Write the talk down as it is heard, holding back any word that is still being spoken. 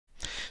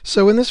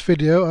So in this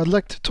video I'd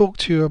like to talk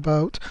to you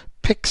about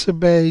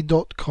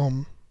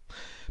Pixabay.com.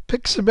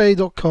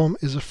 Pixabay.com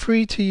is a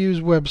free to use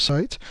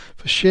website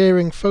for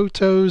sharing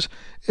photos,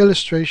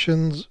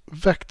 illustrations,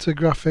 vector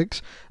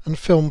graphics and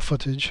film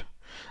footage.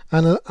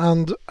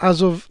 And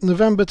as of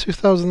November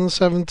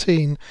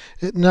 2017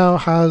 it now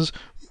has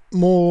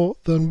more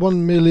than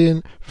 1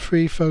 million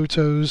free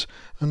photos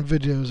and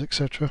videos,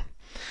 etc.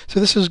 So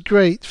this is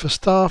great for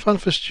staff and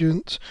for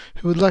students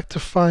who would like to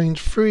find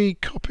free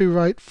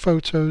copyright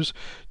photos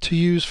to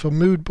use for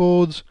mood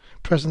boards,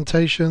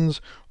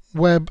 presentations,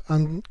 web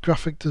and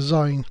graphic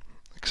design,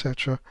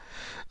 etc.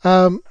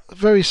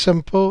 Very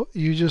simple.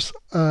 You just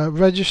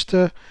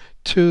register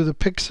to the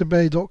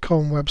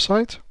Pixabay.com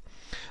website.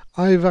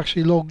 I've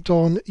actually logged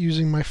on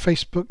using my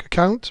Facebook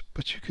account,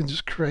 but you can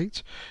just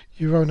create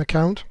your own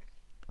account.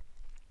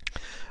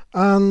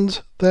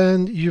 And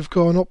then you've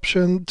got an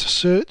option to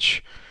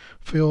search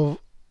for your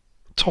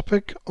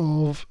topic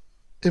of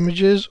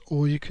images,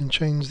 or you can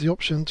change the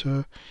option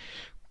to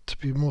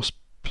be more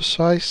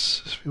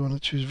precise if you want to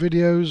choose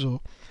videos or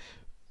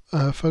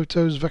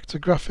photos, vector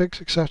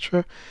graphics,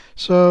 etc.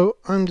 So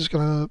I'm just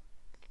going to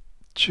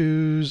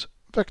choose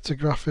vector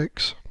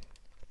graphics,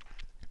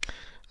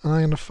 and I'm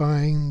going to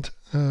find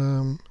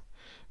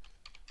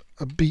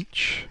a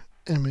beach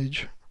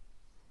image.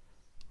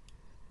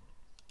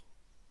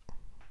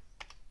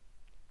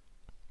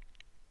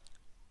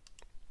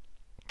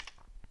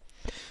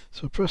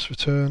 So press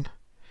return,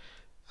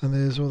 and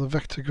there's all the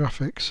vector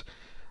graphics.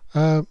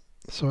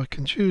 So I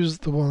can choose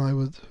the one I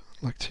would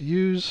like to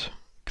use.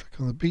 Click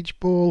on the beach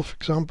ball, for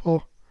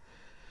example,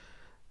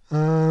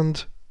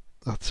 and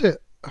that's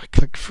it. I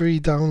click free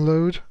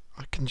download.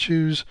 I can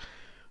choose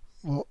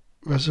what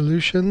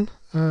resolution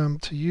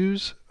to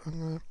use. I'm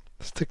going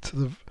to stick to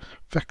the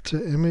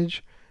vector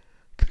image.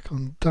 Click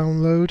on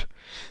download.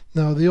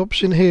 Now the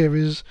option here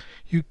is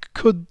you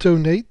could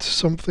donate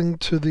something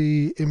to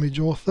the image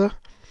author.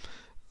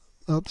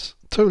 That's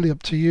totally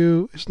up to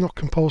you. It's not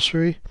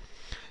compulsory.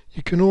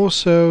 You can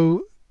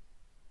also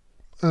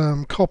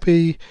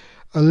copy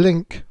a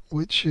link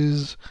which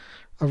is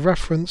a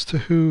reference to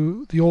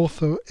who the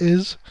author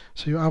is,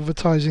 so you're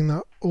advertising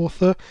that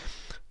author.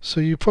 So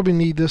you probably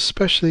need this,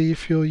 especially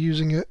if you're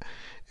using it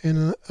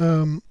in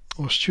a,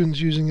 or students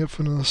using it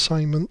for an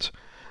assignment,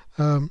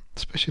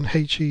 especially in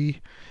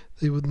HE.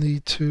 They would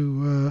need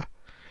to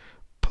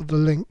put the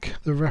link,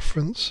 the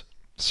reference,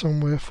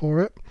 somewhere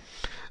for it.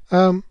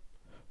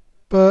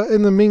 But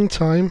in the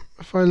meantime,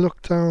 if I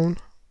look down,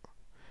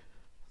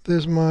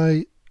 there's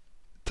my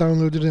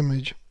downloaded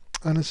image,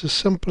 and it's as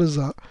simple as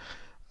that.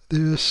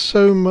 There's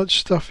so much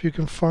stuff you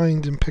can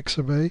find in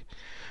Pixabay,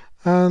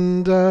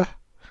 and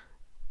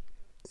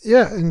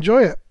yeah,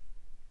 enjoy it.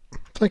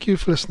 Thank you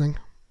for listening.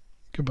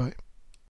 Goodbye.